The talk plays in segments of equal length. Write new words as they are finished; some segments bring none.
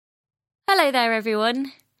Hello there,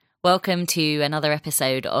 everyone. Welcome to another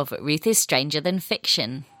episode of Ruth is Stranger Than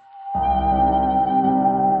Fiction.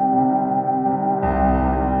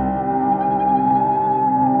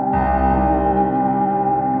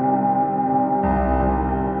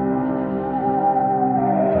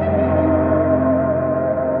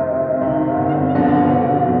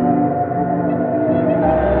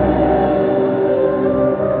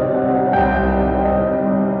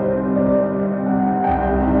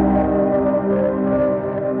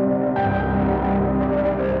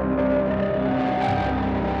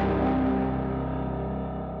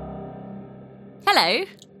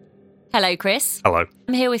 Hello, Chris. Hello.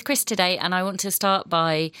 I'm here with Chris today, and I want to start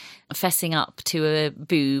by fessing up to a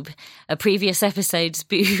boob, a previous episode's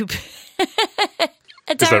boob.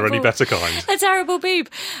 Is there any better kind? A terrible boob.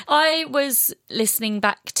 I was listening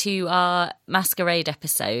back to our Masquerade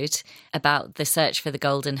episode about the search for the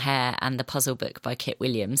golden hair and the puzzle book by Kit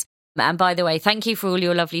Williams. And by the way, thank you for all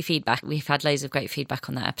your lovely feedback. We've had loads of great feedback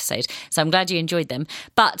on that episode, so I'm glad you enjoyed them.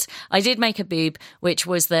 But I did make a boob, which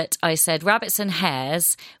was that I said rabbits and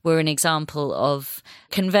hares were an example of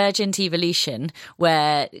convergent evolution,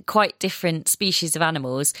 where quite different species of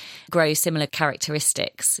animals grow similar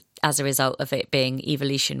characteristics as a result of it being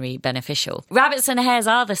evolutionary beneficial. Rabbits and hares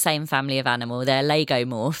are the same family of animal. They're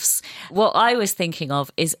lagomorphs. What I was thinking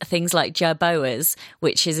of is things like jerboas,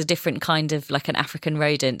 which is a different kind of like an African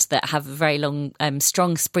rodent that have very long,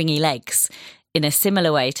 strong, springy legs in a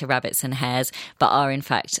similar way to rabbits and hares, but are in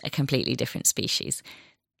fact a completely different species.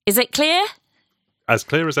 Is it clear? As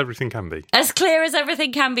clear as everything can be. As clear as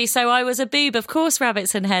everything can be. So I was a boob. Of course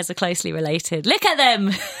rabbits and hares are closely related. Look at them.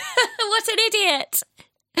 What an idiot.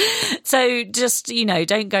 So just,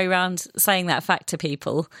 don't go around saying that fact to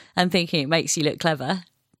people and thinking it makes you look clever,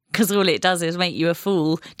 because all it does is make you a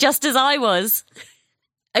fool, just as I was.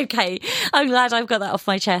 Okay, I'm glad I've got that off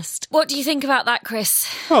my chest. What do you think about that, Chris?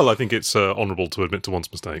 Well, I think it's honourable to admit to one's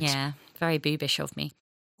mistakes. Yeah, very boobish of me.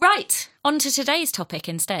 Right, on to today's topic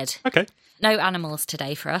instead. Okay. No animals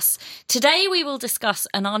today for us. Today we will discuss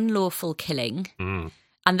an unlawful killing,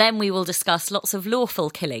 and then we will discuss lots of lawful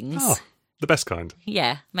killings. Oh. The best kind.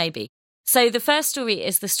 Yeah, maybe. So the first story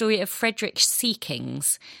is the story of Frederick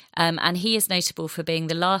Seekings, and he is notable for being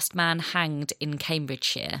the last man hanged in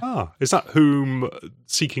Cambridgeshire. Ah, is that whom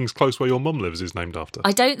Seekings Close, where your mum lives, is named after?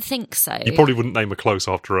 I don't think so. You probably wouldn't name a close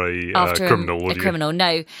after a criminal, would you? A criminal,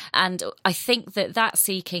 no. And I think that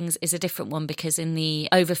Seekings is a different one, because in the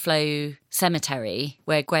Overflow Cemetery,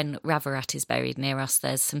 where Gwen Ravarat is buried near us,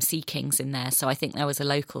 there's some Seekings in there. So I think there was a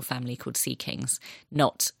local family called Seekings,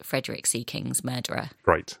 not Frederick Seekings, murderer.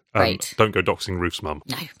 Great. Great. Don't go doxing Ruth's mum.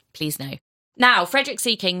 No, please no. Now, Frederick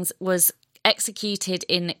Seekings was executed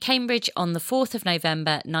in Cambridge on the 4th of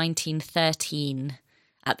November 1913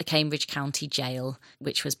 at the Cambridge County Jail,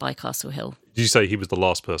 which was by Castle Hill. Did you say he was the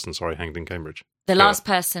last person, hanged in Cambridge? The last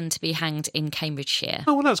person to be hanged in Cambridgeshire.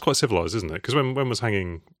 Oh, well, that's quite civilised, isn't it? Because when was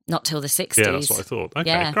hanging? Not till the 60s. Yeah, that's what I thought. Okay,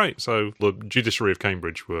 yeah. Great. So the judiciary of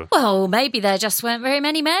Cambridge were... Well, maybe there just weren't very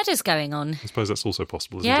many murders going on. I suppose that's also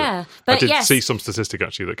possible, isn't it? Yeah. But I did see some statistic,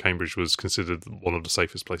 actually, that Cambridge was considered one of the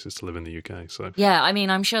safest places to live in the UK. So yeah, I mean,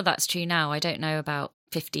 I'm sure that's true now. I don't know about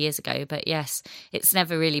 50 years ago, but yes, it's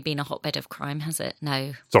never really been a hotbed of crime, has it?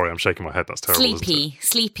 No. Sorry, I'm shaking my head. That's terrible.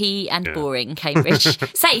 Sleepy and boring Cambridge.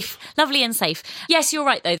 Safe, lovely and safe. Yes, you're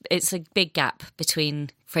right though. It's a big gap between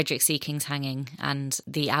Frederick Seekings hanging and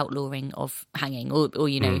the outlawing of hanging, or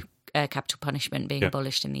capital punishment being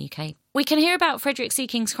abolished in the UK. We can hear about Frederick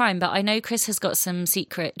Seekings' crime, but I know Chris has got some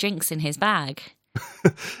secret drinks in his bag.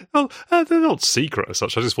 Well, they're not secret as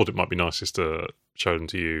such. I just thought it might be nice just to show them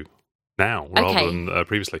to you now rather than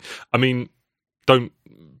previously. I mean, don't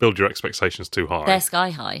build your expectations too high. They're sky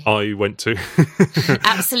high. I went to...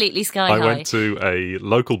 Absolutely sky high. I went to a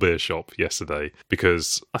local beer shop yesterday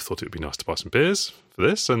because I thought it would be nice to buy some beers for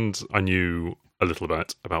this, and I knew a little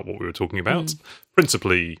bit about what we were talking about,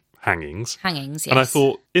 principally hangings. Hangings, yes. And I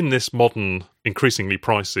thought, in this modern, increasingly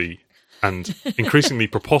pricey and increasingly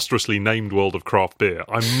preposterously named world of craft beer,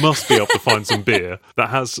 I must be able to find some beer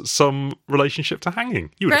that has some relationship to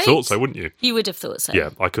hanging. You would have thought so, wouldn't you? You would have thought so.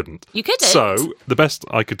 Yeah, I couldn't. You couldn't? So, the best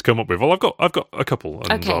I could come up with... Well, I've got a couple,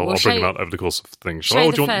 and I'll bring them out over the course of things. Do you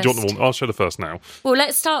want them all? I'll show the first now. Well,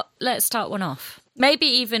 let's start one off. Maybe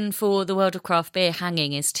even for the world of craft beer,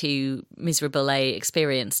 hanging is too miserable a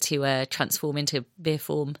experience to transform into beer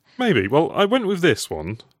form. Maybe. Well, I went with this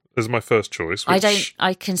one as my first choice. Which,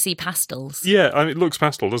 I can see pastels. Yeah, I mean, it looks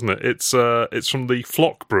pastel, doesn't it? It's from the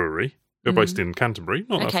Flock Brewery. They're based in Canterbury,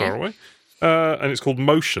 not that far away. And it's called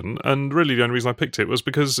Motion. And really, the only reason I picked it was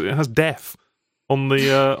because it has death on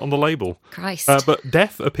the label. Christ. But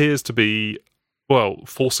death appears to be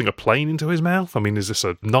forcing a plane into his mouth? I mean, is this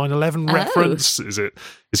a 9/11 reference?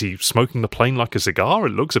 Is he smoking the plane like a cigar?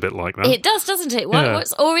 It looks a bit like that. It does, doesn't it?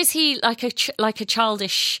 Or is he like a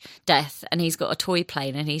childish death, and he's got a toy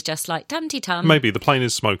plane, and he's just like tum-ty-tum? Maybe the plane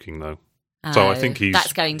is smoking though. So I think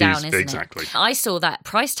that's going down, isn't exactly. it? I saw that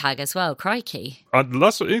price tag as well. Crikey!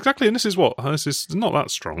 That's exactly, and this is not that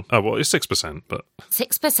strong. Oh well, it's 6%, but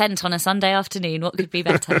 6% on a Sunday afternoon. What could be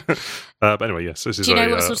better? But anyway, yes, this is. Do you know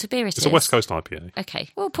what sort of beer it is? It's a West Coast IPA. Okay,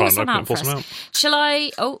 well, pour some out for us. Shall I?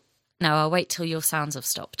 Oh no, I'll wait till your sounds have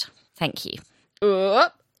stopped. Thank you.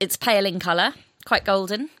 It's pale in colour, quite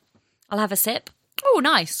golden. I'll have a sip. Oh,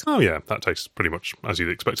 nice. Oh yeah, that tastes pretty much as you'd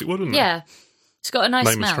expect it would, wouldn't it? Yeah, it's got a nice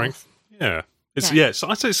Name smell. and strength. Yeah. So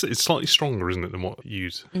I'd say it's slightly stronger, isn't it, than what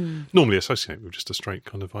you'd normally associate with just a straight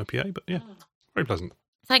kind of IPA, but yeah, very pleasant.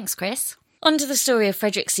 Thanks, Chris. On to the story of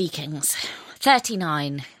Frederick Seekings,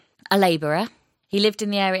 39, a labourer. He lived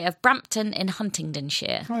in the area of Brampton in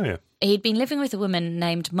Huntingdonshire. Oh, yeah. He'd been living with a woman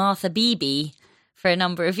named Martha Beebe for a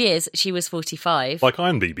number of years. She was 45. Like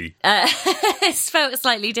Iron Beebe. It's spelt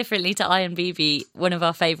slightly differently to Iron Beebe, one of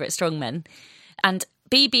our favourite strongmen. And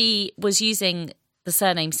Beebe was using the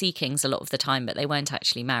surname Seekings a lot of the time, but they weren't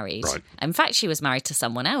actually married. Right. In fact, she was married to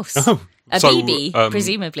someone else. Oh, a Beebe,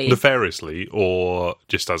 presumably. Nefariously, or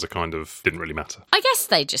just as a kind of didn't really matter? I guess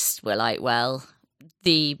they just were like, well,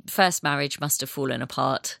 the first marriage must have fallen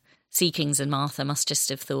apart. Seekings and Martha must just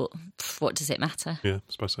have thought, what does it matter? Yeah, I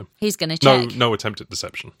suppose so. Who's going to check? No attempt at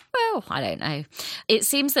deception. Well, I don't know. It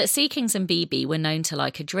seems that Seekings and Beebe were known to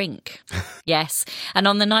like a drink. Yes. And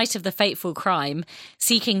on the night of the fateful crime,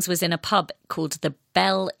 Seekings was in a pub called the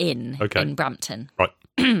Bell Inn in Brampton. Right.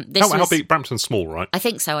 How big? Brampton's small, right? I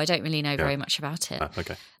think so. I don't really know very much about it.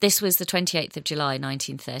 Okay. This was the 28th of July,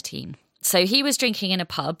 1913. So he was drinking in a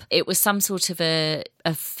pub. It was some sort of a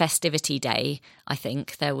festivity day, I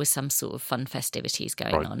think. There was some sort of fun festivities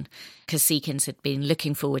going on because Seekings had been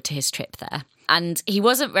looking forward to his trip there. And he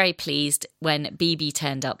wasn't very pleased when Beebe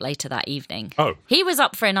turned up later that evening. Oh. He was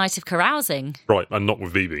up for a night of carousing. Right, and not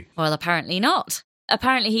with Beebe. Well, apparently not.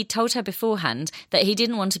 Apparently he'd told her beforehand that he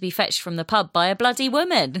didn't want to be fetched from the pub by a bloody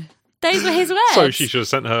woman. Those were his words. So she should have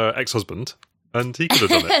sent her ex-husband. And he could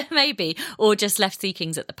have done it. Maybe. Or just left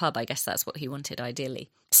Seekings at the pub. I guess that's what he wanted, ideally.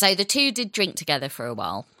 So the two did drink together for a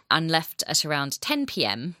while and left at around 10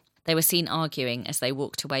 p.m. They were seen arguing as they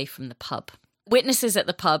walked away from the pub. Witnesses at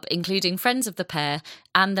the pub, including friends of the pair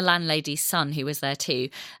and the landlady's son, who was there too,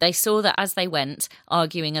 they saw that as they went,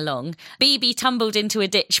 arguing along, Beebe tumbled into a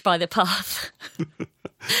ditch by the path.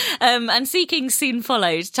 And Seekings soon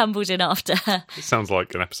followed, tumbled in after her. It sounds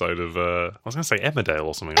like an episode of, I was going to say Emmerdale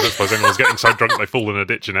or something. I don't suppose anyone's getting so drunk they fall in a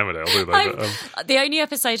ditch in Emmerdale, do they? But, the only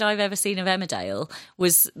episode I've ever seen of Emmerdale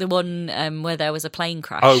was the one where there was a plane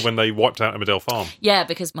crash. Oh, when they wiped out Emmerdale Farm. Yeah,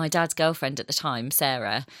 because my dad's girlfriend at the time,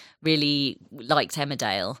 Sarah, really liked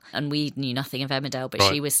Emmerdale, and we knew nothing of Emmerdale, but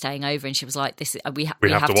she was staying over and she was like, "This is, we have to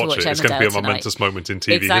watch it. It's going to be a tonight." momentous moment in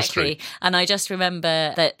TV history. history. And I just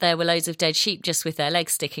remember that there were loads of dead sheep just with their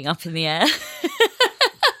legs sticking up in the air. At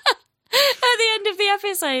the end of the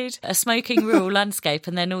episode, a smoking rural landscape,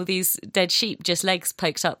 and then all these dead sheep, just legs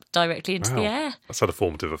poked up directly into the air. That's had a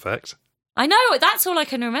formative effect. I know, that's all I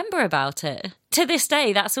can remember about it. To this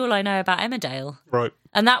day, that's all I know about Emmerdale. Right.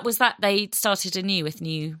 And that was that they started anew with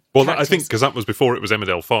new I think because that was before it was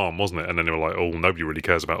Emmerdale Farm, wasn't it? And then they were like, oh, nobody really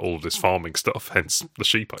cares about all of this farming stuff, hence the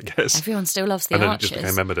sheep, I guess. Everyone still loves the Archers. And then it just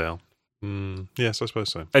became Emmerdale. Yes, I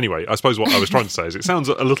suppose so. Anyway, I suppose what I was trying to say is it sounds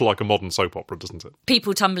a little like a modern soap opera, doesn't it?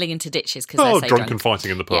 People tumbling into ditches because they're so drunk and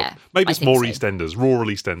fighting in the pub. Yeah, maybe it's more EastEnders, rural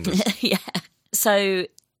EastEnders. Yeah. So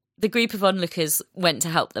the group of onlookers went to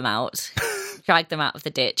help them out, dragged them out of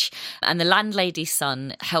the ditch, and the landlady's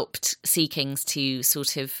son helped Seekings to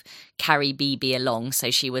sort of carry Beebe along,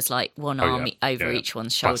 so she was like one arm over each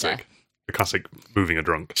one's shoulder. The classic moving a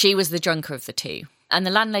drunk. She was the drunker of the two. And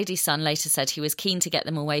the landlady's son later said he was keen to get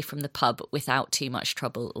them away from the pub without too much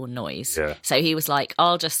trouble or noise. Yeah. So he was like,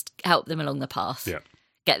 I'll just help them along the path. Yeah.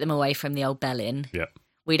 Get them away from the old Bell Inn. Yeah.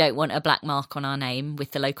 We don't want a black mark on our name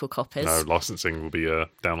with the local coppers. No, licensing will be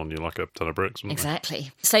down on you like a ton of bricks.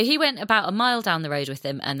 Exactly. So he went about a mile down the road with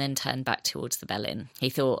them and then turned back towards the Bell Inn. He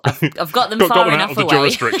thought, I've got them far them enough out of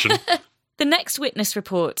away. The jurisdiction. The next witness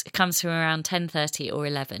report comes from around 10:30 or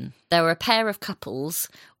 11. There were a pair of couples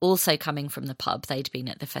also coming from the pub. They'd been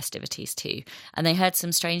at the festivities too, and they heard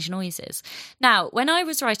some strange noises. Now, when I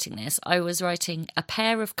was writing this, I was writing a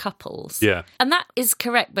pair of couples. Yeah. And that is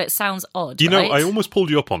correct, but it sounds odd, You know, right? I almost pulled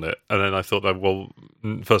you up on it, and then I thought that, well,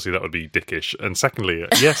 Firstly, that would be dickish, and secondly,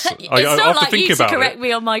 yes, It's not after like thinking you to about correct it,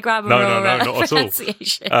 me on my grammar no, or not at all.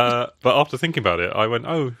 pronunciation. But after thinking about it, I went,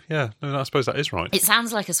 oh yeah, no, I suppose that is right. It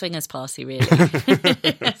sounds like a swingers party, really.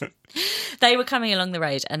 They were coming along the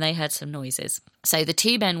road and they heard some noises. So the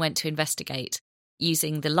two men went to investigate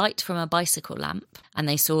using the light from a bicycle lamp, and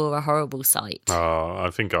they saw a horrible sight.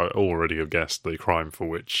 I think I already have guessed the crime for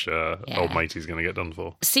which old matey's going to get done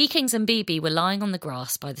for. Seekings and BB were lying on the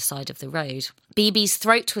grass by the side of the road. BB's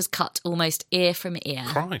throat was cut almost ear from ear.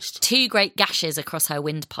 Christ. 2 great gashes across her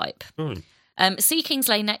windpipe. Seekings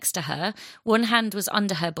lay next to her. One hand was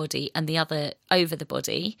under her body and the other over the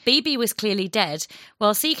body. BB was clearly dead,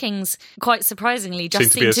 while Seekings, quite surprisingly,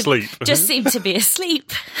 just seemed to be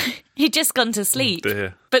asleep. He'd just gone to sleep. Oh,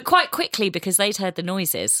 dear. But quite quickly, because they'd heard the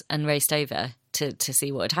noises and raced over to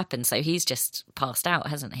see what had happened. So he's just passed out,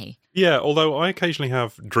 hasn't he? Yeah, although I occasionally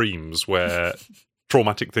have dreams where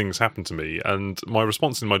traumatic things happen to me, and my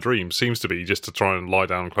response in my dream seems to be just to try and lie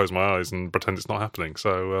down and close my eyes and pretend it's not happening.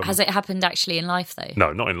 So has it happened actually in life, though?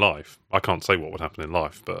 No, not in life. I can't say what would happen in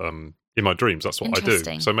life, but in my dreams, that's what I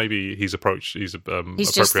do. So maybe he's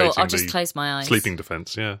just thought, I'll just close my eyes. Sleeping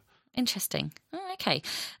defence, yeah. Interesting. Oh, okay.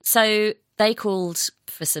 So they called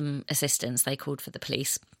for some assistance. They called for the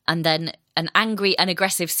police. And then an angry and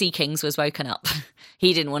aggressive Seekings was woken up.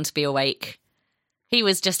 He didn't want to be awake. He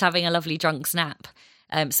was just having a lovely drunk's nap.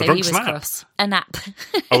 So he was cross. A nap.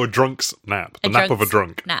 Oh, a drunk's nap. The nap of a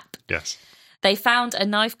drunk. Nap. Yes. They found a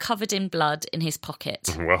knife covered in blood in his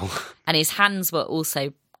pocket. Well. And his hands were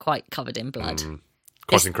also quite covered in blood.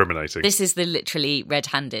 Quite incriminating. This is the literally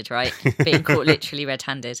red-handed, right? Being caught literally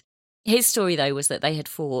red-handed. His story, though, was that they had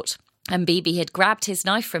fought and BB had grabbed his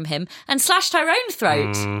knife from him and slashed her own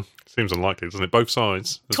throat. Seems unlikely, doesn't it? Both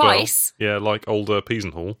sides. Twice. Well. Yeah, like old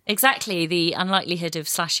Peasenhall. Exactly. The unlikelihood of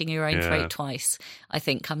slashing your own throat twice, I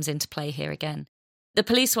think, comes into play here again. The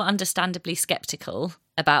police were understandably sceptical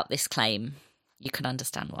about this claim. You can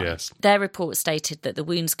understand why. Yes. Their report stated that the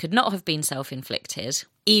wounds could not have been self-inflicted,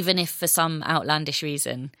 even if for some outlandish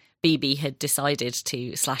reason BB had decided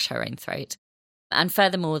to slash her own throat. And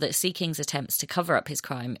furthermore, that Seeking's attempts to cover up his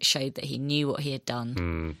crime showed that he knew what he had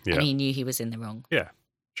done and he knew he was in the wrong. Yeah,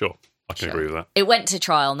 sure. I can agree with that. It went to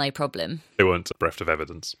trial, no problem. They weren't bereft of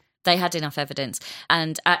evidence. They had enough evidence.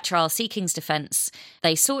 And at trial, Seeking's defence,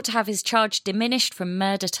 they sought to have his charge diminished from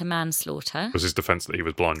murder to manslaughter. Was his defence that he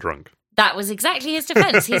was blind drunk? That was exactly his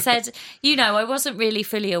defence. He said, I wasn't really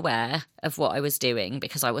fully aware of what I was doing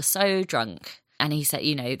because I was so drunk. And he said,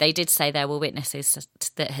 they did say there were witnesses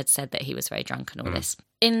that had said that he was very drunk and all this.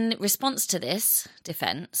 In response to this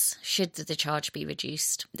defence, should the charge be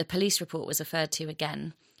reduced, the police report was referred to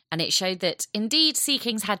again, and it showed that, indeed,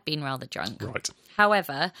 Seekings had been rather drunk. Right.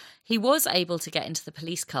 However, he was able to get into the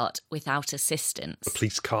police cart without assistance. The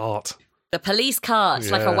police cart. The police cart,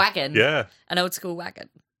 like a wagon. Yeah. An old-school wagon.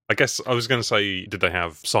 I guess I was going to say, did they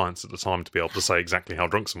have science at the time to be able to say exactly how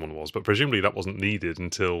drunk someone was? But presumably that wasn't needed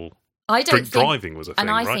until... driving was a thing,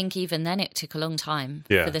 and I think even then it took a long time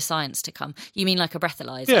for the science to come. You mean like a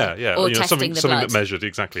breathalyzer? Yeah. Or testing something the blood? that measured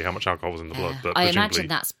exactly how much alcohol was in the blood. But I imagine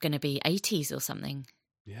that's going to be 80s or something.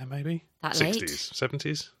 Yeah, maybe. That 60s, late?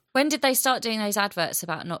 70s? When did they start doing those adverts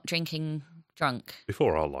about not drinking drunk?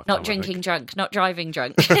 Before our lifetime, Not drinking drunk, not driving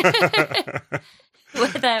drunk.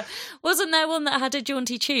 Wasn't there one that had a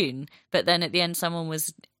jaunty tune, but then at the end someone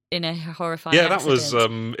was... in a horrifying accident. That was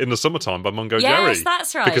In the Summertime by Mungo Jerry. Yes,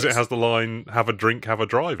 that's right. Because it has the line, have a drink, have a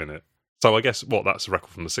drive in it. So I guess, that's a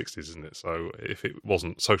record from the 60s, isn't it? So if it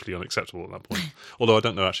wasn't socially unacceptable at that point. Although I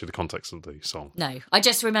don't know actually the context of the song. No, I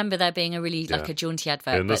just remember there being a really, like a jaunty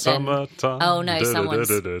advert. In the summertime. Oh no,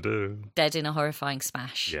 someone's dead in a horrifying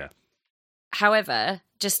smash. Yeah. However,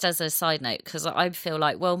 just as a side note, because I feel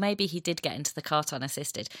like, well, maybe he did get into the cart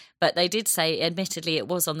unassisted, but they did say, admittedly, it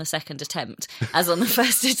was on the second attempt, as on the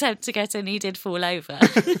first attempt to get in, he did fall over.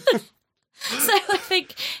 So I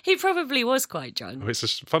think he probably was quite drunk. It's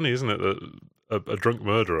just funny, isn't it, that a drunk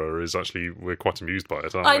murderer is actually, we're quite amused by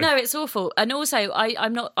it, aren't we? I know, it's awful. And also,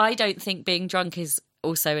 I don't think being drunk is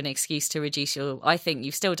also an excuse to reduce I think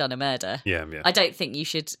you've still done a murder. Yeah. I don't think you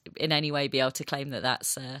should in any way be able to claim that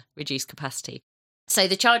that's reduced capacity. So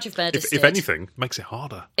the charge of murder if anything, makes it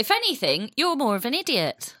harder. If anything, you're more of an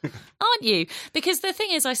idiot, aren't you? Because the thing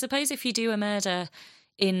is, I suppose if you do a murder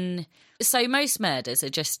so most murders are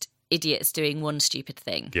just idiots doing one stupid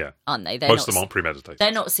thing, aren't they? Most of them aren't premeditated.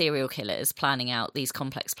 They're not serial killers planning out these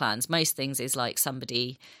complex plans. Most things is like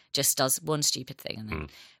somebody just does one stupid thing and then...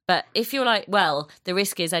 But if you're like, well, the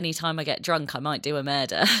risk is any time I get drunk, I might do a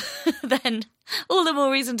murder, then all the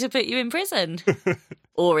more reason to put you in prison.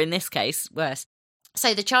 Or in this case, worse.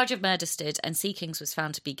 So the charge of murder stood and Seekings was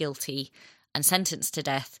found to be guilty and sentenced to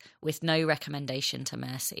death with no recommendation to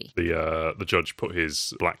mercy. The judge put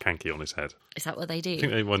his black hanky on his head. Is that what they do? I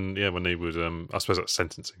think when they would, I suppose that's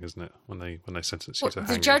sentencing, isn't it? When they sentence you to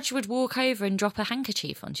hanging. The judge would walk over and drop a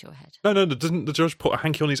handkerchief onto your head. No, doesn't the judge put a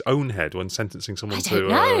hanky on his own head when sentencing someone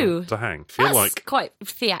to hang? That's quite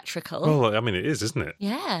theatrical. Well, I mean, it is, isn't it?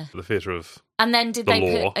 Yeah. The theatre of And then did the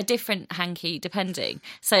they law. put a different hanky depending?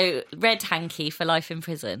 So red hanky for life in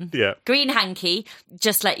prison. Yeah. Green hanky,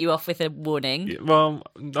 just let you off with a warning. Yeah, well,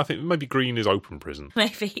 I think maybe green is open prison.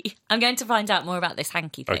 Maybe. I'm going to find out more about this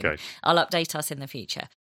hanky thing. Okay. I'll update us in the future.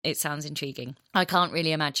 It sounds intriguing. I can't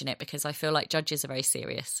really imagine it because I feel like judges are very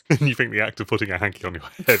serious. And you think the act of putting a hanky on your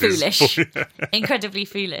head Foolish. is... Incredibly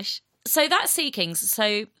foolish. So that's Sea Kings.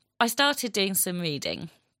 So I started doing some reading.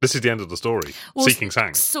 This is the end of the story. Well, Sea Kings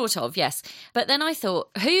hang. Sort of, yes. But then I thought,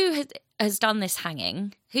 who has done this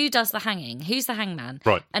hanging? Who does the hanging? Who's the hangman?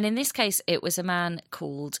 Right. And in this case, it was a man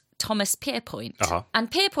called Thomas Pierpoint. Uh-huh. And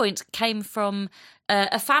Pierpoint came from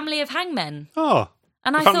a family of hangmen. Oh,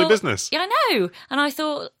 And I family thought, business. Yeah, I know. And I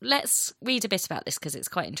thought, let's read a bit about this because it's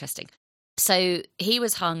quite interesting. So he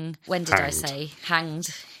was hung. When did I say hanged?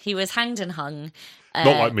 He was hanged and hung.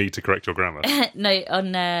 Not like me to correct your grammar. No,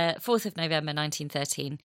 on 4th of November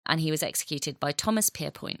 1913. And he was executed by Thomas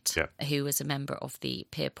Pierpoint, who was a member of the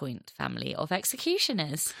Pierpoint family of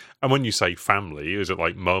executioners. And when you say family, is it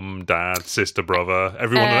like mum, dad, sister, brother,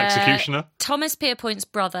 everyone an executioner? Thomas Pierpoint's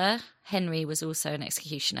brother, Henry, was also an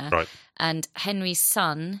executioner. Right. And Henry's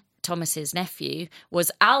son, Thomas's nephew, was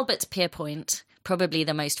Albert Pierpoint, probably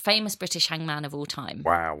the most famous British hangman of all time.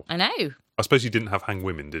 Wow. I know. I suppose you didn't have hang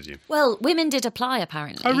women, did you? Well, women did apply,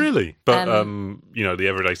 apparently. Oh, really? But, the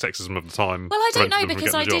everyday sexism of the time... Well, I don't know, prevented them from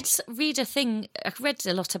because I getting the did job. read a thing. I read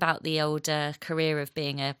a lot about the old career of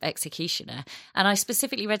being an executioner, and I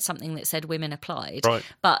specifically read something that said women applied. Right.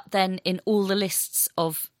 But then in all the lists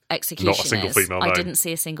of executioners, Not a single female I name. didn't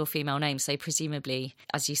see a single female name, so presumably,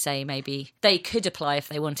 as you say, maybe they could apply if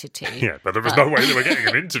they wanted to. Yeah, but there was no way they were getting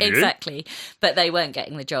an interview. Exactly. But they weren't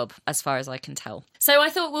getting the job, as far as I can tell. So I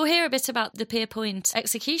thought we'll hear a bit about the Pierpoint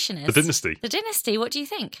executioners. The dynasty. The dynasty, what do you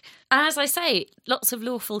think? And as I say, lots of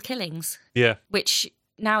lawful killings. Yeah. Which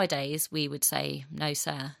nowadays we would say, no,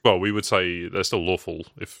 sir. Well, we would say they're still lawful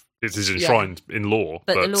if it is enshrined in law.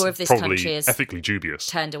 But the law of this probably country is ethically dubious.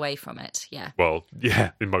 Turned away from it, yeah. Well,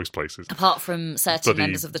 yeah, in most places. Apart from certain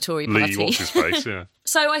members of the Tory party. Lee, what's his face, yeah.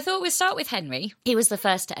 So I thought we'd start with Henry. He was the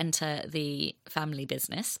first to enter the family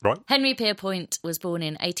business. Right. Henry Pierpoint was born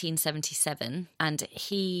in 1877 and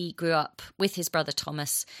he grew up with his brother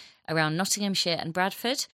Thomas around Nottinghamshire and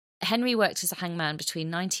Bradford. Henry worked as a hangman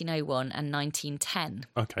between 1901 and 1910.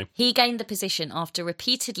 Okay. He gained the position after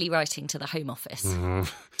repeatedly writing to the Home Office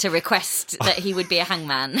to request that he would be a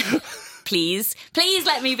hangman. Please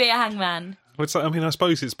let me be a hangman. I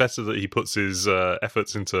suppose it's better that he puts his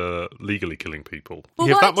efforts into legally killing people. Well,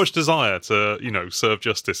 you have that much desire to, serve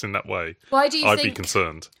justice in that way. Why do you I'd think, be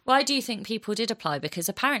concerned. Why do you think people did apply? Because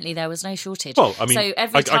apparently there was no shortage. Well, I mean, so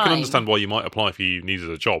I can understand why you might apply if you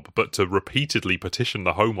needed a job, but to repeatedly petition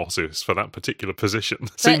the Home Office for that particular position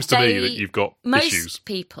seems to me that you've got issues. Most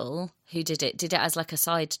people who did it as like a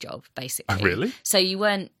side job, basically. Oh, really? So you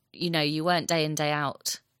weren't day in, day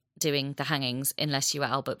out doing the hangings unless you were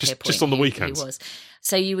Albert Pierpoint. Just on the weekends? Who was.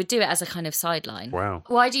 So you would do it as a kind of sideline. Wow.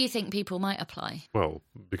 Why do you think people might apply? Well,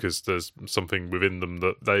 because there's something within them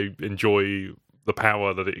that they enjoy the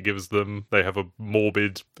power that it gives them. They have a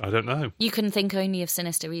morbid, I don't know. You can think only of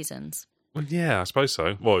sinister reasons. Well, yeah, I suppose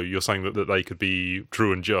so. Well, you're saying that they could be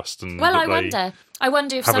true and just, and well, that I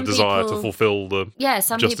wonder if have some a desire people, to fulfil the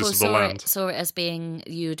some justice people of the land. saw it as being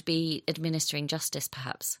you'd be administering justice,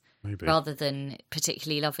 perhaps. Maybe. Rather than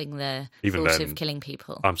particularly loving the Even thought then, of killing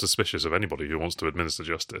people. I'm suspicious of anybody who wants to administer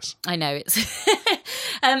justice. I know it's,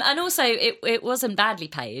 and also it wasn't badly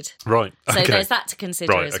paid, right? So okay. there's that to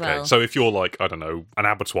consider as well. Okay. So if you're like, I don't know, an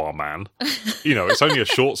abattoir man, it's only a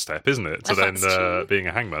short step, isn't it, to then being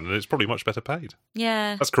a hangman, and it's probably much better paid.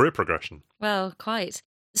 Yeah, that's career progression. Well, quite.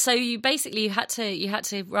 So you basically had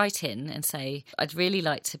to write in and say, I'd really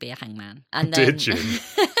like to be a hangman. And then... Dear Jim,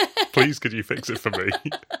 please could you fix it for me?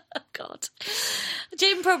 God,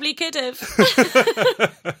 Jim probably could have.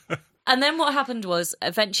 And then what happened was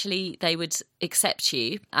eventually they would accept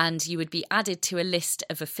you and you would be added to a list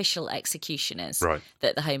of official executioners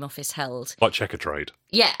that the Home Office held. Like checker trade.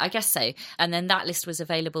 Yeah, I guess so. And then that list was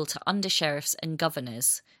available to under-sheriffs and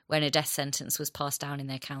governors when a death sentence was passed down in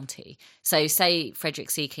their county. So say Frederick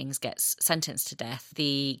Sea Kings gets sentenced to death,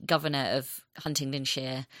 the governor of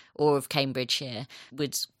Huntingdonshire or of Cambridgeshire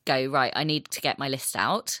would go, right, I need to get my list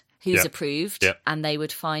out. who's approved, and they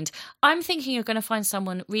would find... I'm thinking you're going to find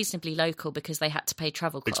someone reasonably local because they had to pay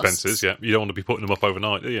travel costs. Expenses, yeah. You don't want to be putting them up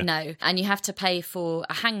overnight, do you? No, and you have to pay for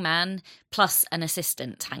a hangman plus an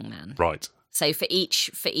assistant hangman. Right. So for each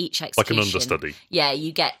execution... Like an understudy. Yeah,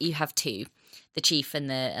 you have two. The chief and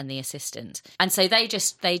the assistant. And so they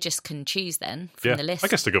just can choose then from the list. I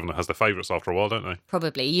guess the governor has their favourites after a while, don't they?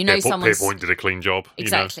 Probably. Pierpoint did a clean job.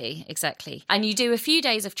 Exactly. And you do a few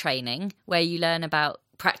days of training where you learn about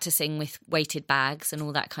practicing with weighted bags and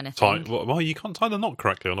all that kind of thing. Well, you can't tie the knot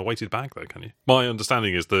correctly on a weighted bag, though, can you? My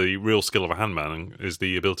understanding is the real skill of a hangman is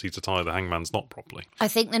the ability to tie the hangman's knot properly. I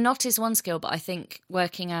think the knot is one skill, but I think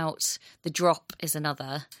working out the drop is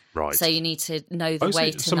another. Right. So you need to know the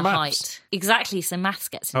weight and the height. Exactly, some maths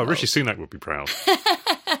gets involved. Rishi Sunak would be proud.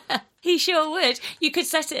 He sure would. You could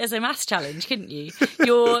set it as a maths challenge, couldn't you?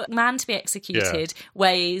 Your man to be executed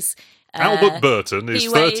weighs... Albert Burton is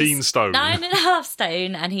 13 stone. 9.5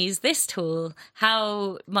 stone, and he's this tall.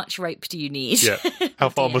 How much rope do you need? Yeah. How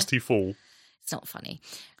far must he fall? It's not funny.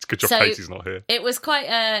 It's a good job Katie's not here. It was quite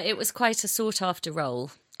a sought after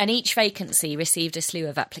role, and each vacancy received a slew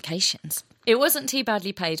of applications. It wasn't too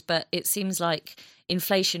badly paid, but it seems like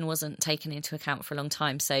inflation wasn't taken into account for a long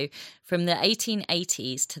time. So from the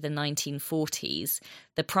 1880s to the 1940s,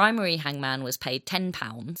 the primary hangman was paid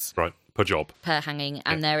 £10. Right, per job. Per hanging,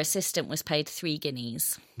 and their assistant was paid 3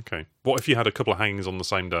 guineas. Okay. What if you had a couple of hangings on the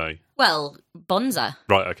same day? Well, bonza.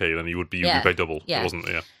 Right, okay, then you'd be paid double. Yeah. It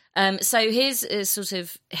wasn't, So here's sort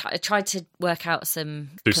of... I tried to work out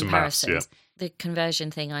some Do comparisons. some maths, The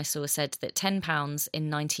conversion thing I saw said that £10 in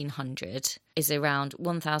 1900 is around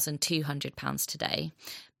 £1,200 today.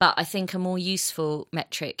 But I think a more useful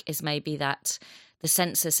metric is maybe that the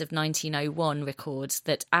census of 1901 records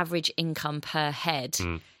that average income per head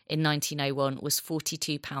in 1901 was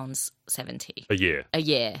 £42.70 a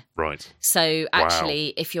year. Right. So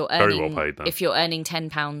actually, if you're earning very well paid, then. if you're earning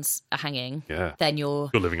 £10 a hanging, then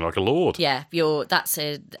you're living like a lord. Yeah, that's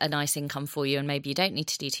a nice income for you, and maybe you don't need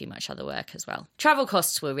to do too much other work as well. Travel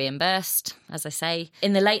costs were reimbursed, as I say.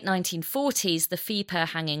 In the late 1940s, the fee per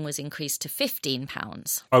hanging was increased to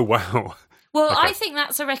 £15. Oh wow. Well, okay. I think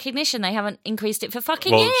that's a recognition. They haven't increased it for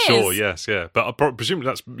fucking years. Well, sure, yes, yeah. But presumably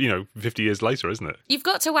that's, 50 years later, isn't it? You've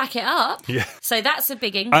got to whack it up. Yeah. So that's a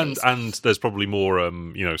big increase. And there's probably more,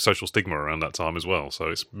 social stigma around that time as well. So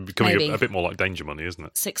it's becoming a bit more like danger money, isn't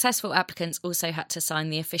it? Successful applicants also had to sign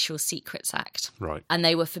the Official Secrets Act. Right. And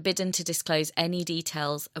they were forbidden to disclose any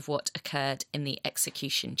details of what occurred in the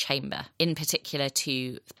execution chamber, in particular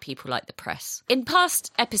to people like the press. In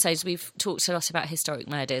past episodes, we've talked a lot about historic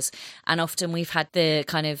murders, and often we've had the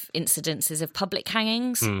kind of incidences of public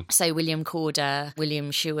hangings. So William Corder, William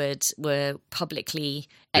Sheward were publicly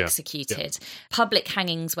executed. Yeah. Public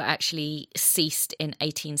hangings were actually ceased in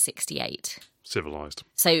 1868. Civilised.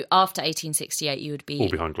 So after 1868, you would be... All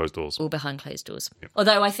behind closed doors. All behind closed doors. Yep.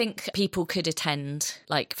 Although I think people could attend,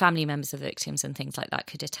 like family members of victims and things like that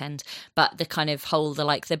could attend, but the kind of whole,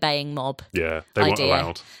 the baying mob they weren't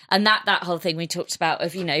allowed. And that whole thing we talked about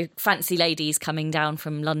of, fancy ladies coming down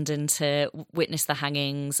from London to witness the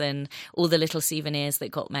hangings and all the little souvenirs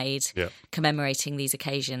that got made commemorating these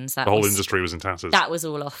occasions. The whole industry was in tatters. That was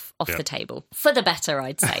all off the table. For the better,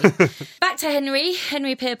 I'd say. Back to Henry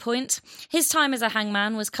Pierpoint. His time as a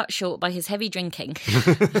hangman was cut short by his heavy drinking.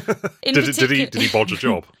 Did he bodge a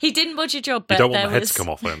job? He didn't bodge a job, but you don't want the head to come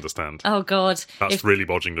off, I understand. Oh, God. That's really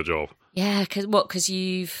bodging the job. Yeah, because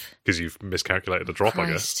you've miscalculated the drop, I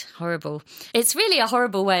guess. Horrible. It's really a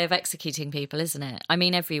horrible way of executing people, isn't it? I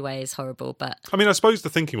mean, every way is horrible, but... I suppose the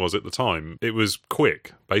thinking was at the time, it was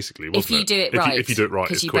quick, basically, wasn't it? If you do it right. If you do it right,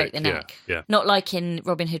 because you quick. break the neck. Yeah. Not like in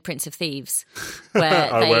Robin Hood, Prince of Thieves,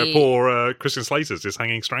 where where poor Christian Slater's just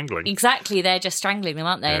hanging strangling. Exactly, they're just strangling them,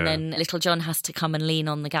 aren't they? Yeah. And then Little John has to come and lean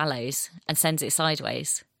on the gallows and sends it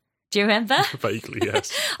sideways. Do you remember? Vaguely,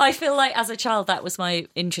 yes. I feel like as a child that was my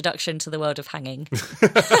introduction to the world of hanging.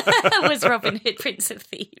 Was Robin Hood, Prince of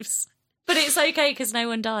Thieves. But it's okay because no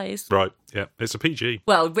one dies. Right, yeah. It's a PG.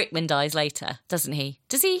 Well, Rickman dies later, doesn't he?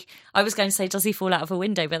 Does he? I was going to say, does he fall out of a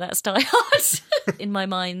window? But that's Die Hard. In my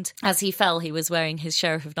mind, as he fell, he was wearing his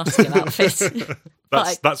Sheriff of Nottingham outfit.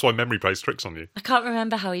 That's why memory plays tricks on you. I can't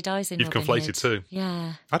remember how he dies in You've Robin conflated Hood. Too.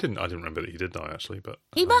 Yeah. I didn't remember that he did die, actually. But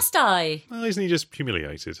he must die. Well, isn't he just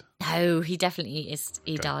humiliated? No, he definitely is.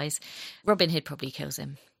 He dies. Robin Hood probably kills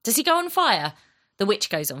him. Does he go on fire? The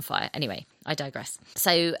witch goes on fire. Anyway, I digress.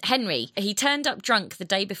 So Henry, he turned up drunk the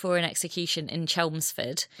day before an execution in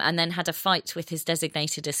Chelmsford and then had a fight with his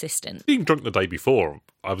designated assistant. Being drunk the day before,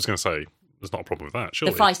 I was going to say, there's not a problem with that,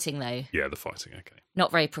 surely. The fighting, though. Yeah, the fighting, okay.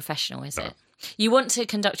 Not very professional, is it? You want to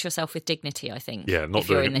conduct yourself with dignity, I think. Yeah, not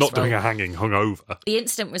doing a hanging hungover. The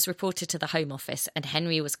incident was reported to the Home Office, and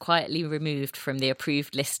Henry was quietly removed from the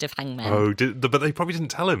approved list of hangmen. Oh, but they probably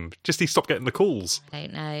didn't tell him. Just he stopped getting the calls. I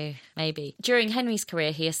don't know. Maybe. During Henry's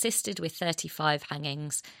career, he assisted with 35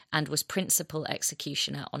 hangings and was principal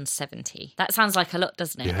executioner on 70. That sounds like a lot,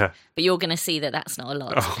 doesn't it? Yeah. But you're going to see that that's not a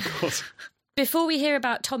lot. Oh, God. Before we hear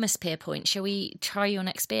about Thomas Pierpoint, shall we try your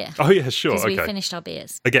next beer? Oh, yeah, sure. Because okay. we finished our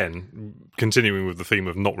beers. Again, continuing with the theme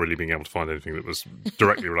of not really being able to find anything that was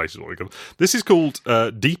directly related to what we got. This is called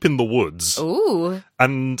Deep in the Woods. Ooh.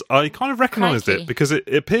 And I kind of recognised Crikey. it because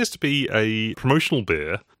it appears to be a promotional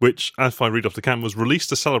beer, which, if I read off the can, was released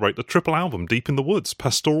to celebrate the triple album Deep in the Woods,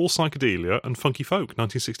 Pastoral Psychedelia and Funky Folk,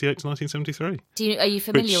 1968 to 1973. Are you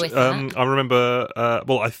familiar with that? I remember,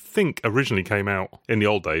 I think originally came out in the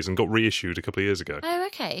old days and got reissued a couple of years ago. Oh,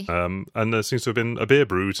 okay. And there seems to have been a beer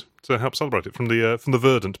brewed to help celebrate it from the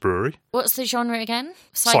Verdant Brewery. What's the genre again?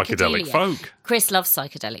 Psychedelic folk. Chris loves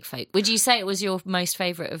psychedelic folk. Would you say it was your most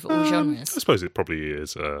favourite of all genres? I suppose it probably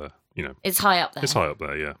is, It's high up there. It's high up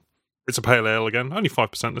there, yeah. It's a pale ale again, only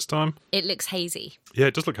 5% this time. It looks hazy. Yeah,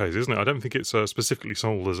 it does look hazy, isn't it? I don't think it's specifically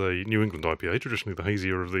sold as a New England IPA, traditionally the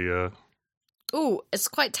hazier of the... Oh, it's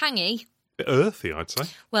quite tangy. Bit earthy, I'd say.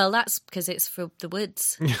 Well, that's because it's for the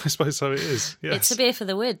woods. Yeah, I suppose so it is, yes. It's a beer for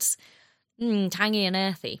the woods. Tangy and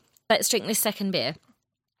earthy. Let's drink this second beer,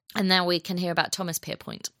 and now we can hear about Thomas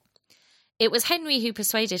Pierpoint. It was Henry who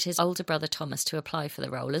persuaded his older brother Thomas to apply for the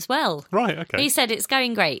role as well. Right, okay. He said it's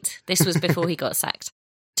going great. This was before he got sacked.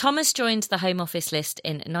 Thomas joined the Home Office list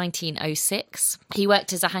in 1906. He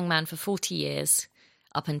worked as a hangman for 40 years,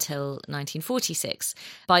 up until 1946.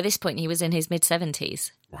 By this point, he was in his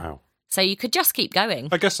mid-70s. Wow. So you could just keep going.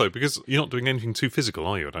 I guess so, because you're not doing anything too physical,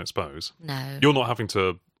 are you, I don't suppose? No. You're not having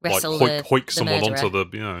to Wrestle hoik the someone murderer. onto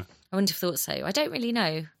the, I wouldn't have thought so. I don't really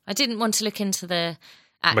know. I didn't want to look into the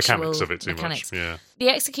actual mechanics of it too mechanics. much. Yeah. The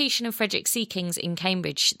execution of Frederick Seekings in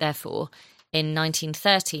Cambridge, therefore, in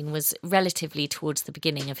 1913 was relatively towards the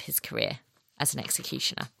beginning of his career as an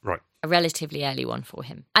executioner. Right. A relatively early one for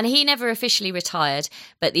him. And he never officially retired,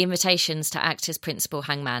 but the invitations to act as principal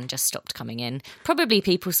hangman just stopped coming in. Probably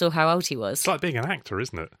people saw how old he was. It's like being an actor,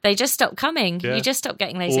 isn't it? They just stopped coming. Yeah. You just stopped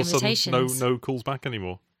getting those All of a invitations. sudden, no calls back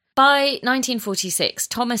anymore. By 1946,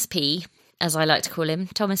 Thomas P., as I like to call him,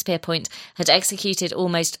 Thomas Pierpoint, had executed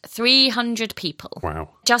almost 300 people. Wow.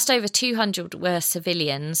 Just over 200 were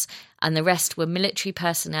civilians, and the rest were military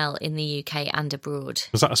personnel in the UK and abroad.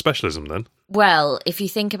 Was that a specialism then? Well, if you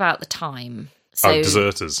think about the time...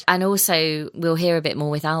 deserters. And also, we'll hear a bit more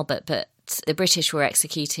with Albert, but the British were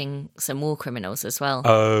executing some war criminals as well.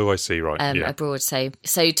 Oh, I see, right. Abroad. So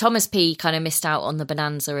Thomas P. kind of missed out on the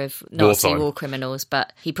bonanza of Nazi Wartime. war criminals,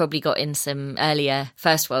 but he probably got in some earlier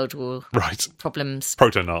First World War problems.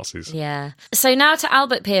 Proto-Nazis. Yeah. So now to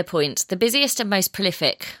Albert Pierpoint, the busiest and most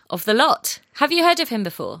prolific of the lot. Have you heard of him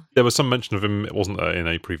before? There was some mention of him, wasn't there, in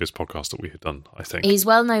a previous podcast that we had done, I think. He's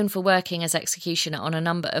well known for working as executioner on a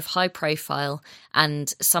number of high-profile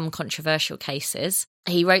and some controversial cases.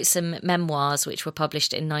 He wrote some memoirs which were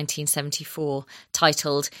published in 1974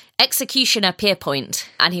 titled Executioner Pierpoint,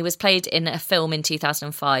 and he was played in a film in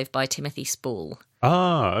 2005 by Timothy Spall.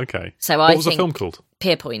 Ah, okay. So what I was think the film called?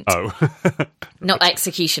 Pierpoint. Oh. Not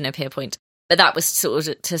Executioner Pierpoint. But that was sort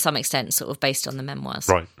of, to some extent, sort of based on the memoirs.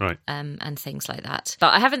 Right. And things like that.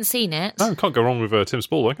 But I haven't seen it. No, can't go wrong with Tim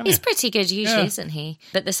Spall, though, can you? He's pretty good usually, Yeah. isn't he?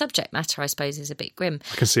 But the subject matter, I suppose, is a bit grim.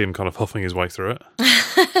 I can see him kind of huffing his way through it.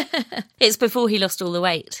 It's before he lost all the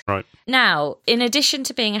weight. Right. Now, in addition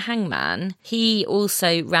to being a hangman, he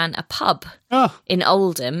also ran a pub in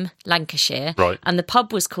Oldham, Lancashire. Right. And the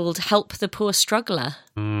pub was called Help the Poor Struggler.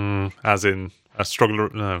 As in a struggler.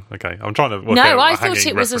 No, okay. I'm trying to work No, out I a thought hanging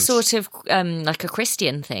it was reference. a sort of like a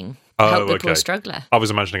Christian thing. Oh, Help the Poor okay. Struggler. I was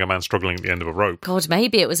imagining a man struggling at the end of a rope. God,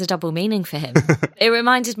 maybe it was a double meaning for him. It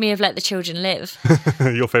reminded me of Let the Children Live.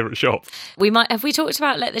 Your favourite shop? Have we talked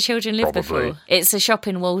about Let the Children Live Probably. before? It's a shop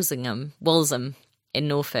in Walsingham in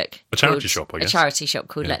Norfolk. A charity shop, I guess. A charity shop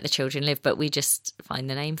called Let the Children Live, but we just find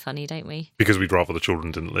the name funny, don't we? Because we'd rather the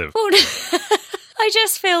children didn't live. I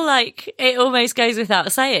just feel like it almost goes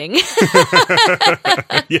without saying.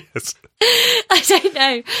 Yes. I don't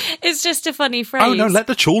know. It's just a funny phrase. Oh, no, let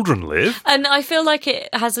the children live. And I feel like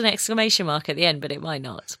it has an exclamation mark at the end, but it might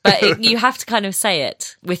not. But you have to kind of say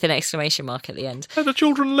it with an exclamation mark at the end. Let the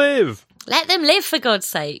children live. Let them live, for God's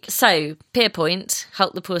sake. So, Pierpoint,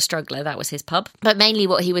 Help the Poor Struggler, that was his pub. But mainly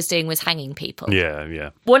what he was doing was hanging people.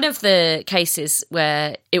 Yeah. One of the cases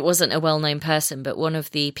where it wasn't a well-known person, but one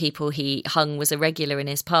of the people he hung was a regular in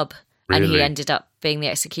his pub. And he Really? ended up being the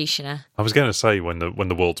executioner. I was going to say, when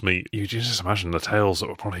the worlds meet, you just imagine the tales that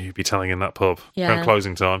would probably be telling in that pub around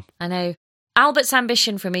closing time. I know. Albert's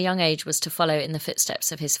ambition from a young age was to follow in the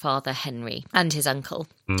footsteps of his father, Henry, and his uncle,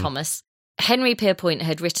 Thomas. Henry Pierpoint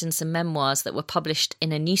had written some memoirs that were published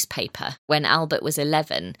in a newspaper when Albert was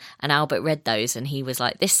 11, and Albert read those and he was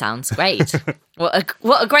like, this sounds great. What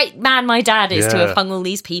a great man my dad is to have hung all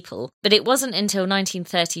these people. But it wasn't until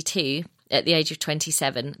 1932, at the age of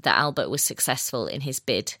 27, that Albert was successful in his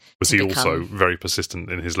bid. Was he also very persistent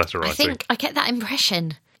in his letter writing? I think I get that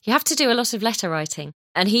impression. You have to do a lot of letter writing.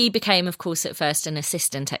 And he became, of course, at first an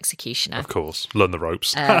assistant executioner. Of course, learn the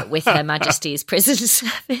ropes. With Her Majesty's Prison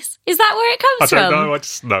Service. Is that where it comes from? I don't know. I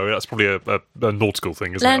just know that's probably a nautical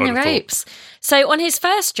thing, isn't it? Learn the ropes. So on his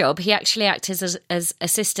first job, he actually acted as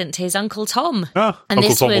assistant to his Uncle Tom. And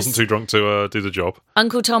Uncle Tom wasn't too drunk to do the job?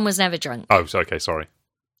 Uncle Tom was never drunk. Oh, okay, sorry.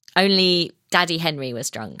 Only Daddy Henry was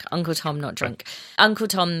drunk. Uncle Tom not drunk. Uncle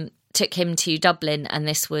Tom took him to Dublin, and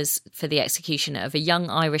this was for the execution of a young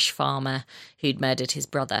Irish farmer who'd murdered his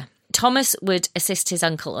brother. Thomas would assist his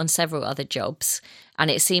uncle on several other jobs, and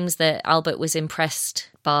it seems that Albert was impressed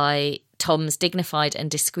by Tom's dignified and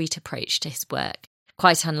discreet approach to his work,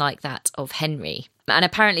 quite unlike that of Henry. And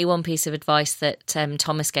apparently one piece of advice that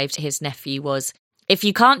Thomas gave to his nephew was, if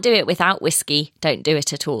you can't do it without whiskey, don't do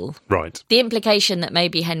it at all. Right. The implication that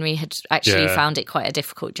maybe Henry had actually found it quite a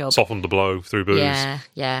difficult job. Softened the blow through booze.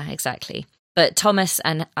 Yeah, exactly. But Thomas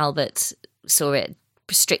and Albert saw it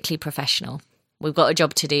strictly professional. We've got a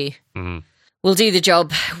job to do. We'll do the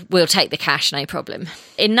job. We'll take the cash, no problem.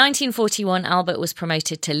 In 1941, Albert was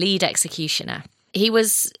promoted to lead executioner. He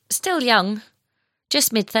was still young,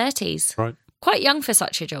 just mid-30s. Right. Quite young for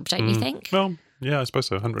such a job, don't you think? Well, yeah, I suppose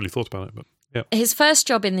so. I hadn't really thought about it, but... yeah. His first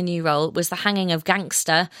job in the new role was the hanging of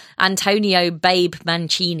gangster Antonio Babe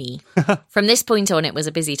Mancini. From this point on, it was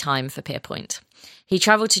a busy time for Pierpoint. He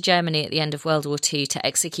travelled to Germany at the end of World War II to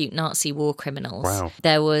execute Nazi war criminals. Wow.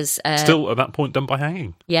 There was... still, at that point, done by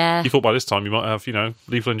hanging. Yeah. You thought by this time you might have,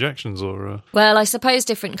 lethal injections or... Well, I suppose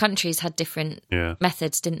different countries had different Yeah.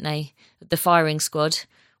 methods, didn't they? The firing squad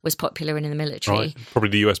was popular in the military. Right. Probably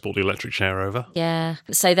the US brought the electric chair over. Yeah.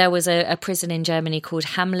 So there was a prison in Germany called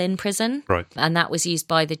Hamelin Prison. Right. And that was used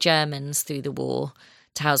by the Germans through the war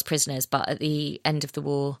to house prisoners. But at the end of the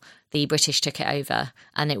war, the British took it over,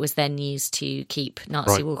 and it was then used to keep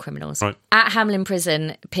Nazi war criminals. Right. At Hamelin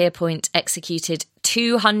Prison, Pierpoint executed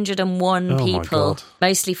 201 people,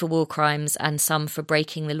 mostly for war crimes and some for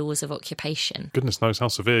breaking the laws of occupation. Goodness knows how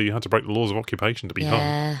severe you had to break the laws of occupation to be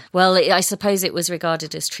hung. Well, I suppose it was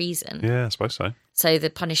regarded as treason. Yeah, I suppose so. So the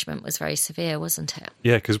punishment was very severe, wasn't it?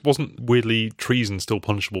 Yeah, because wasn't weirdly treason still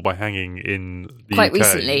punishable by hanging in the Quite UK?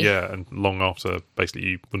 recently. Yeah, and long after, basically,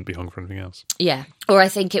 you wouldn't be hung for anything else. Yeah. Or I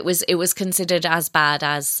think it was considered as bad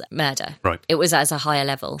as murder. Right. It was as a higher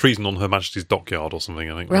level. Treason on Her Majesty's dockyard or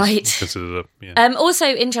something, I think. Right. Was considered a... Also,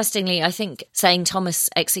 interestingly, I think saying Thomas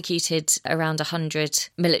executed around 100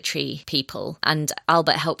 military people, and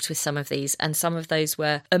Albert helped with some of these, and some of those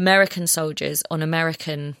were American soldiers on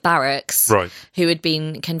American barracks who had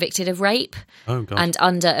been convicted of rape. Oh, God. And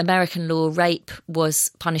under American law, rape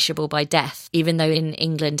was punishable by death, even though in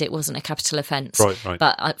England it wasn't a capital offence. Right.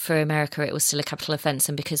 But for America, it was still a capital offence,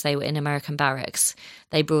 and because they were in American barracks,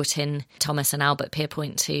 they brought in Thomas and Albert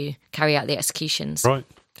Pierpoint to carry out the executions. Right.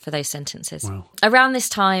 For those sentences. Wow. Around this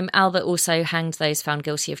time, Albert also hanged those found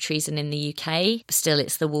guilty of treason in the UK. Still,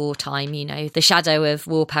 it's the wartime, the shadow of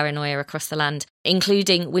war paranoia across the land,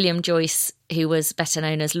 including William Joyce, who was better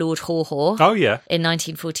known as Lord Haw Haw. Oh, yeah. In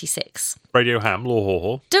 1946. Radio Ham, Lord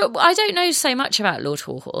Haw Haw. I don't know so much about Lord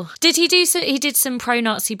Haw Haw. Did he do so? He did some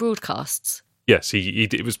pro-Nazi broadcasts. Yes, he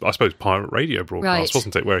did. It was, I suppose, pirate radio broadcast,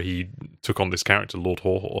 wasn't it, where he took on this character, Lord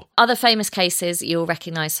Haw Haw. Other famous cases, you'll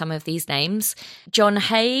recognise some of these names. John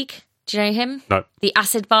Haig, do you know him? No. The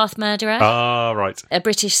acid bath murderer. Ah, right. A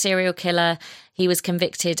British serial killer. He was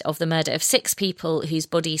convicted of the murder of 6 people whose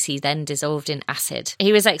bodies he then dissolved in acid.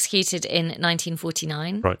 He was executed in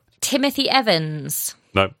 1949. Right. Timothy Evans.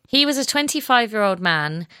 No. He was a 25-year-old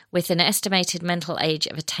man with an estimated mental age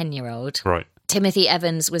of a 10-year-old. Right. Timothy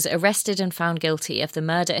Evans was arrested and found guilty of the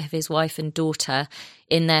murder of his wife and daughter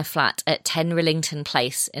in their flat at 10 Rillington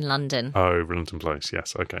Place in London. Oh, Rillington Place,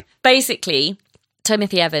 yes, okay. Basically,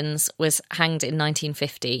 Timothy Evans was hanged in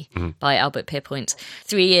 1950 by Albert Pierpoint.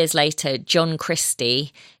 3 years later, John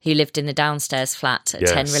Christie, who lived in the downstairs flat at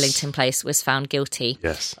 10 Rillington Place, was found guilty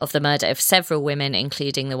of the murder of several women,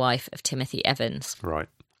 including the wife of Timothy Evans. Right.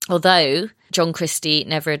 Although John Christie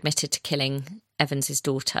never admitted to killing Evans's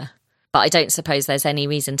daughter. But I don't suppose there's any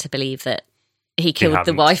reason to believe that he killed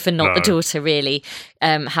the wife and not the daughter, really,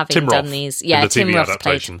 having Tim done Roth, these. Yeah, Tim Roth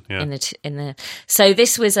played in the. So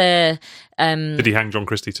this was a. Did he hang John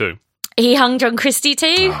Christie too? He hung John Christie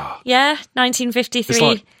too. Yeah, 1953. It's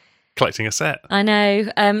like collecting a set. I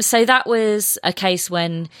know. So that was a case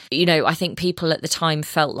when, I think people at the time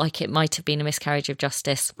felt like it might have been a miscarriage of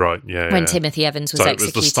justice. Right, yeah. When Timothy Evans was executed. So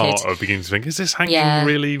it was the start of beginning to think, is this hanging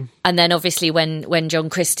really? And then obviously when John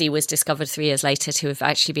Christie was discovered 3 years later to have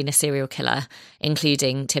actually been a serial killer,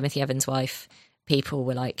 including Timothy Evans' wife, people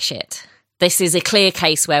were like, shit. This is a clear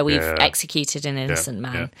case where we've executed an innocent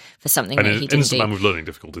man for something that he didn't do. An innocent man with learning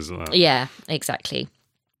difficulties, isn't that? Yeah, exactly.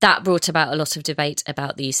 That brought about a lot of debate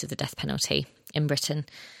about the use of the death penalty in Britain.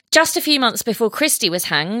 Just a few months before Christie was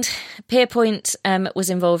hanged, Pierpoint was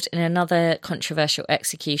involved in another controversial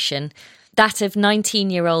execution, that of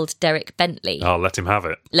 19-year-old Derek Bentley. Oh, let him have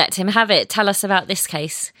it. Let him have it. Tell us about this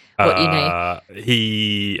case, what you know.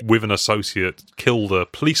 He, with an associate, killed a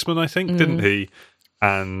policeman, I think, didn't he?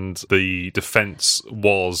 And the defence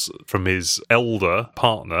was from his elder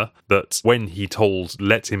partner that when he told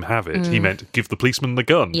let him have it, he meant give the policeman the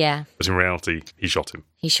gun. Yeah. But in reality, he shot him.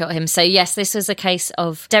 He shot him. So yes, this was a case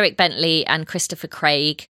of Derek Bentley and Christopher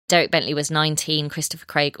Craig. Derek Bentley was 19, Christopher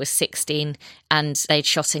Craig was 16, and they'd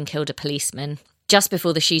shot and killed a policeman. Just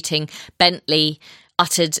before the shooting, Bentley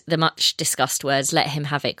uttered the much discussed words, let him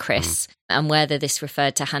have it, Chris. And whether this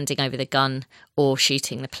referred to handing over the gun or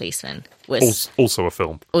shooting the policeman was also a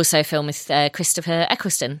film. Also a film with Christopher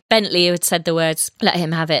Eccleston. Bentley had said the words, let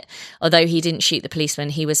him have it. Although he didn't shoot the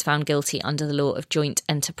policeman, he was found guilty under the law of joint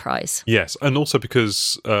enterprise. Yes, and also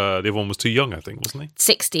because the other one was too young, I think, wasn't he?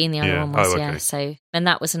 16, the other one was, okay. So, and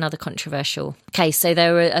that was another controversial case. So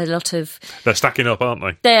there were a lot of... They're stacking up, aren't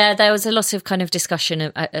they? There was a lot of kind of discussion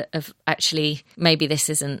of actually maybe this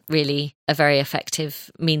isn't really a very effective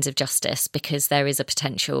means of justice, because there is a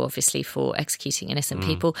potential, obviously, for executing innocent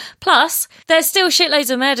people. Plus, there's still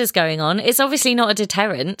shitloads of murders going on. It's obviously not a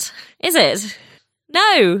deterrent, is it?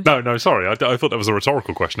 No. No, sorry. I thought that was a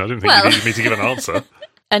rhetorical question. I didn't think you needed me to give an answer.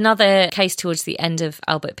 Another case towards the end of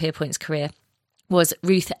Albert Pierpoint's career was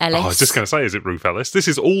Ruth Ellis. I was just going to say, is it Ruth Ellis? This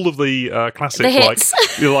is all of the classic, the hits.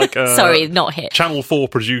 Sorry, not hits. Channel 4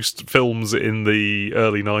 produced films in the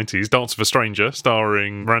early 90s. Dance of a Stranger,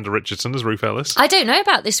 starring Miranda Richardson as Ruth Ellis. I don't know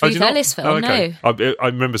about this Ruth Ellis film, no. I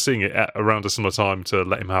remember seeing it at around a similar time to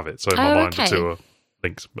Let Him Have It, so in my mind the two are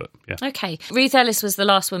linked, but yeah. Okay. Ruth Ellis was the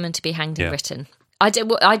last woman to be hanged in Britain. I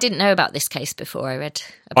didn't know about this case before I read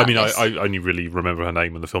about this. I only really remember her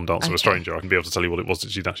name in the film Dance of a Stranger. I can be able to tell you what it was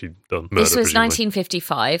that she'd actually done. This was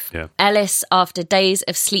 1955. Yeah. Ellis, after days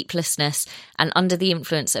of sleeplessness and under the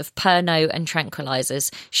influence of Pernod and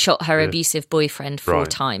tranquilizers, shot her abusive boyfriend 4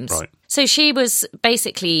 times. Right. So she was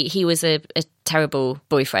basically, he was a terrible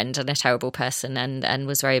boyfriend and a terrible person and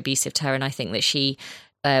was very abusive to her. And I think that she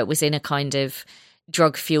was in a kind of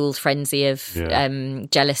drug-fueled frenzy of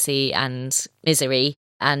jealousy and misery,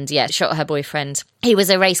 and shot her boyfriend. He was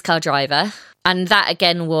a race car driver, and that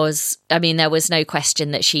again was, there was no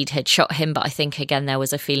question that had shot him, but I think again there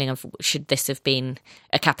was a feeling of, should this have been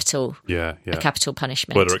a capital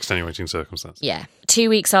punishment? Were there extenuating circumstances? Yeah. 2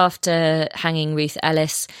 weeks after hanging Ruth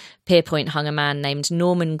Ellis, Pierpoint hung a man named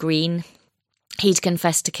Norman Green. He'd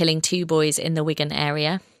confessed to killing 2 boys in the Wigan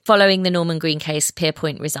area. Following the Norman Green case,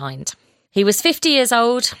 Pierpoint resigned. He was 50 years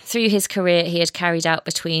old. Through his career, he had carried out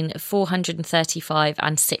between 435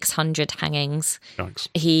 and 600 hangings. Thanks.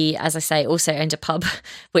 He, as I say, also owned a pub,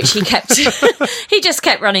 which he kept. He just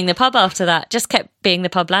kept running the pub after that. Just kept being the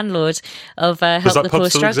pub landlord of Help the Poor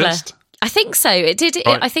Struggler. Exist? I think so. It did.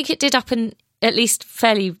 Right. I think it did up in. At least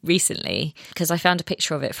fairly recently, because I found a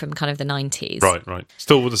picture of it from kind of the 90s. Right.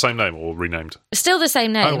 Still with the same name or renamed? Still the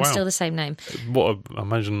same name. Oh, wow. Still the same name.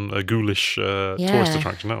 Imagine a ghoulish tourist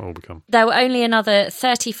attraction that will become. There were only another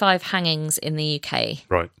 35 hangings in the UK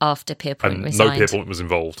after Pierpoint resigned. No Pierpoint was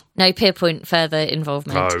involved? No Pierpoint further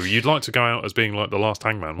involvement. No, you'd like to go out as being like the last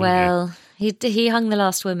hangman, wouldn't you? He hung the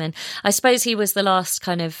last woman. I suppose he was the last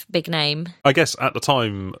kind of big name. I guess at the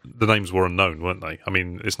time, the names were unknown, weren't they?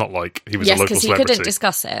 It's not like he was a local celebrity. Yes, because he couldn't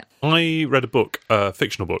discuss it. I read a book, a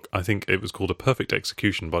fictional book, I think it was called A Perfect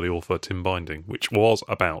Execution by the author Tim Binding, which was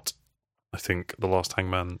about, I think, the last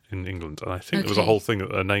hangman in England. And I think there was a whole thing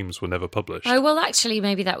that their names were never published. Oh, well, actually,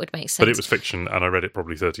 maybe that would make sense. But it was fiction, and I read it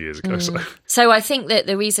probably 30 years ago. So I think that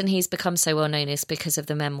the reason he's become so well known is because of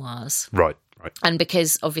the memoirs. Right. And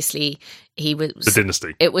because obviously he was the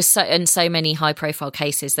dynasty. It was so many high profile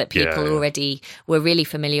cases that people already were really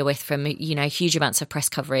familiar with from huge amounts of press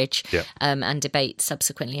coverage and debate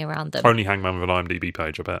subsequently around them. Only hangman with an IMDb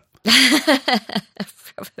page, I bet.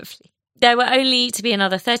 Probably. There were only to be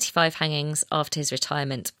another 35 hangings after his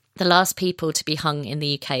retirement. The last people to be hung in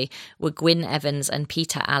the UK were Gwyn Evans and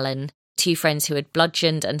Peter Allen, 2 friends who had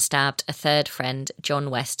bludgeoned and stabbed a third friend, John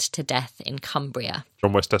West, to death in Cumbria.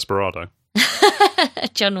 John West Desperado.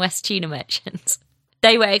 John West tuna merchant.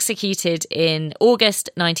 They were executed in August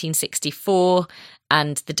 1964,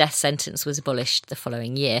 and the death sentence was abolished the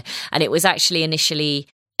following year. And it was actually initially,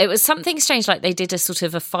 it was something strange, like they did a sort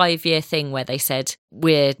of a 5-year thing where they said,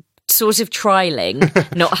 we're sort of trialing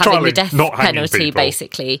not having the death penalty,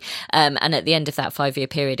 basically. And at the end of that 5-year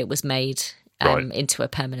period, it was made into a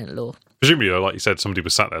permanent law. Presumably, though, like you said, somebody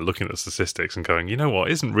was sat there looking at the statistics and going, you know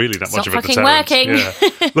what, isn't really that much of a deterrent. Working.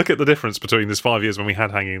 Yeah. Look at the difference between this 5 years when we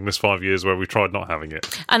had hanging and this 5 years where we tried not having it.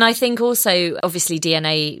 And I think also, obviously,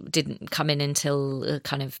 DNA didn't come in until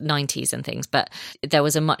kind of 90s and things, but there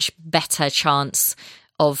was a much better chance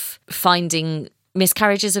of finding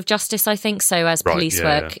miscarriages of justice, I think. So as police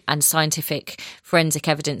work and scientific forensic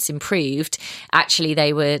evidence improved, actually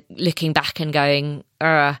they were looking back and going,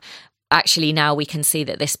 actually, now we can see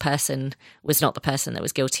that this person was not the person that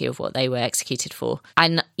was guilty of what they were executed for.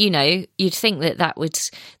 And, you know, you'd think that would...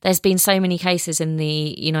 There's been so many cases in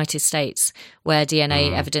the United States where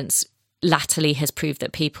DNA evidence latterly has proved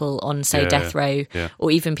that people on, say, death row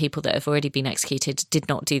or even people that have already been executed did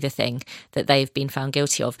not do the thing that they've been found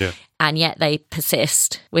guilty of. Yeah. And yet they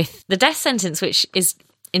persist with the death sentence, which is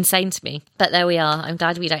insane to me. But there we are. I'm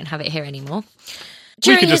glad we don't have it here anymore.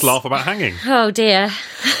 We can just laugh about hanging. Oh, dear.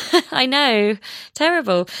 I know.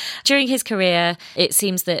 Terrible. During his career, it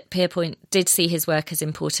seems that Pierpoint did see his work as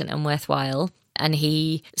important and worthwhile. And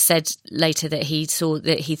he said later that he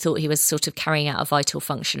thought he was sort of carrying out a vital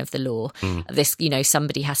function of the law. This, you know,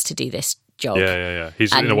 somebody has to do this job. Yeah.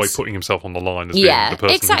 He's in a way putting himself on the line as being the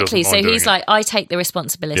person exactly. who doesn't mind So he's doing like, I take the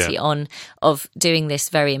responsibility on of doing this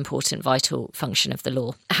very important, vital function of the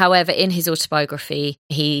law. However, in his autobiography,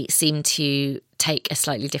 he seemed to take a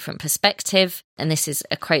slightly different perspective. And this is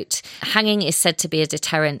a quote: "Hanging is said to be a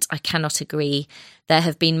deterrent. I cannot agree. There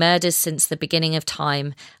have been murders since the beginning of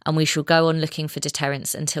time, and we shall go on looking for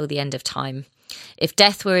deterrents until the end of time. If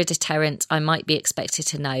death were a deterrent, I might be expected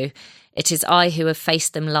to know. It is I who have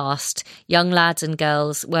faced them last, young lads and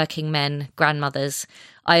girls, working men, grandmothers.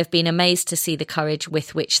 I have been amazed to see the courage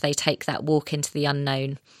with which they take that walk into the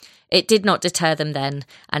unknown. It did not deter them then,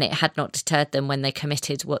 and it had not deterred them when they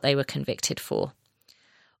committed what they were convicted for.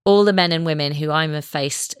 All the men and women who I have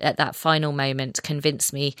faced at that final moment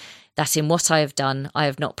convince me that in what I have done, I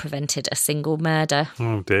have not prevented a single murder."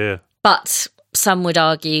 Oh, dear. But some would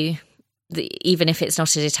argue that even if it's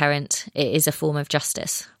not a deterrent, it is a form of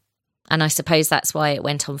justice. And I suppose that's why it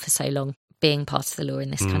went on for so long, being part of the law in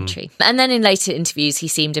this country. And then in later interviews, he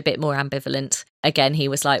seemed a bit more ambivalent. Again, he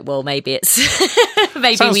was like, well, maybe it's...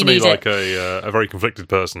 maybe Sounds we to me need like it. a very conflicted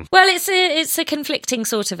person. Well, it's a conflicting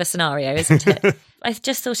sort of a scenario, isn't it? I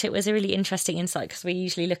just thought it was a really interesting insight, because we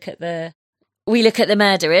usually look at the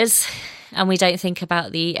murderers and we don't think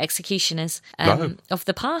about the executioners of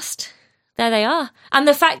the past. There they are. And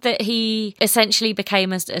the fact that he essentially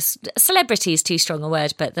became a celebrity is too strong a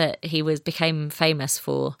word, but that he became famous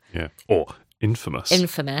for... Yeah, or infamous.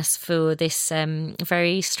 Infamous for this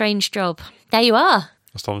very strange job. There you are.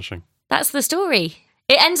 Astonishing. That's the story.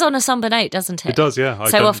 It ends on a somber note, doesn't it? It does, yeah.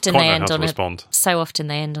 So often they end on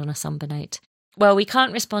a somber note. Well, we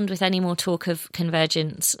can't respond with any more talk of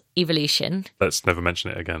convergence evolution. Let's never mention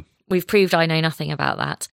it again. We've proved I know nothing about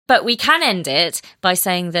that. But we can end it by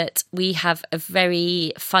saying that we have a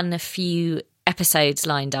very fun few episodes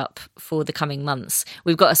lined up for the coming months.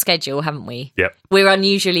 We've got a schedule, haven't we? Yep. We're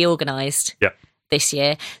unusually organised this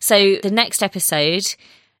year. So the next episode,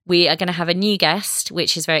 we are going to have a new guest,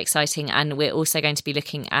 which is very exciting. And we're also going to be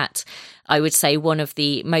looking at, I would say, one of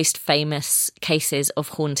the most famous cases of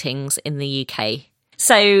hauntings in the UK.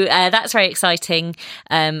 So that's very exciting.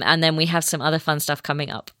 And then we have some other fun stuff coming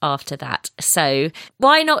up after that. So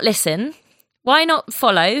why not listen? Why not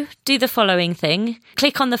follow? Do the following thing.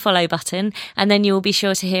 Click on the follow button, and then you'll be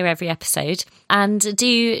sure to hear every episode. And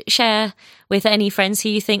do share with any friends who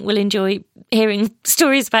you think will enjoy hearing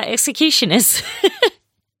stories about executioners.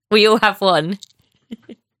 We all have one.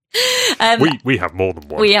 We have more than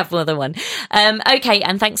one. We have more than one. Okay,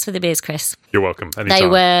 and thanks for the beers, Chris. You're welcome. Anytime. They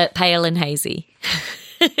were pale and hazy.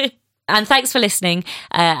 And thanks for listening.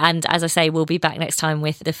 And as I say, we'll be back next time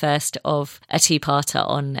with the first of a two-parter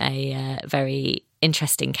on a very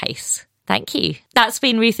interesting case. Thank you. That's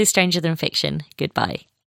been Ruth is Stranger Than Fiction. Goodbye.